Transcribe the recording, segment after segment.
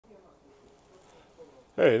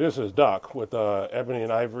Hey, this is Doc with Ebony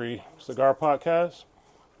and Ivory Cigar Podcast.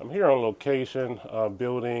 I'm here on location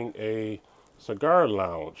building a cigar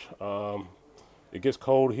lounge. It gets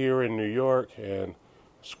cold here in New York and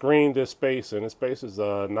screened this space, and this space is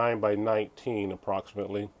 9 by 19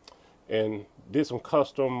 approximately, and did some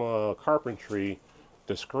custom carpentry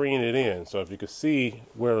to screen it in. So if you can see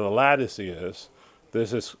where the lattice is,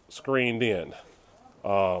 this is screened in.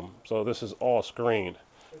 So this is all screened.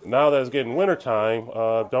 Now that it's getting wintertime,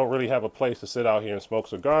 don't really have a place to sit out here and smoke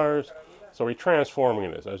cigars, so we're transforming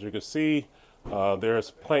this. As you can see,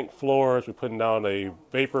 there's plank floors. We're putting down a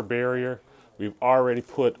vapor barrier. We've already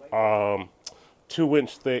put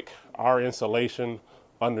 2-inch thick our insulation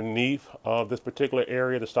underneath this particular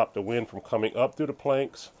area to stop the wind from coming up through the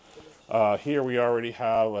planks. Here we already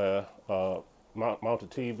have a mounted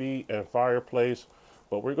TV and fireplace.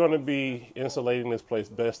 But we're going to be insulating this place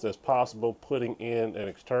best as possible, putting in an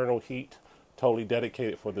external heat totally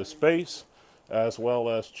dedicated for this space, as well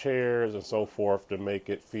as chairs and so forth to make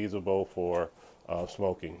it feasible for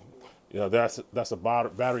smoking. You know, that's a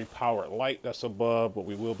battery powered light that's above, but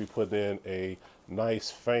we will be putting in a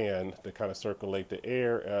nice fan to kind of circulate the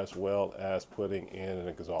air, as well as putting in an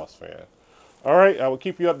exhaust fan. All right, I will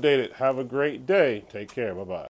keep you updated. Have a great day. Take care. Bye-bye.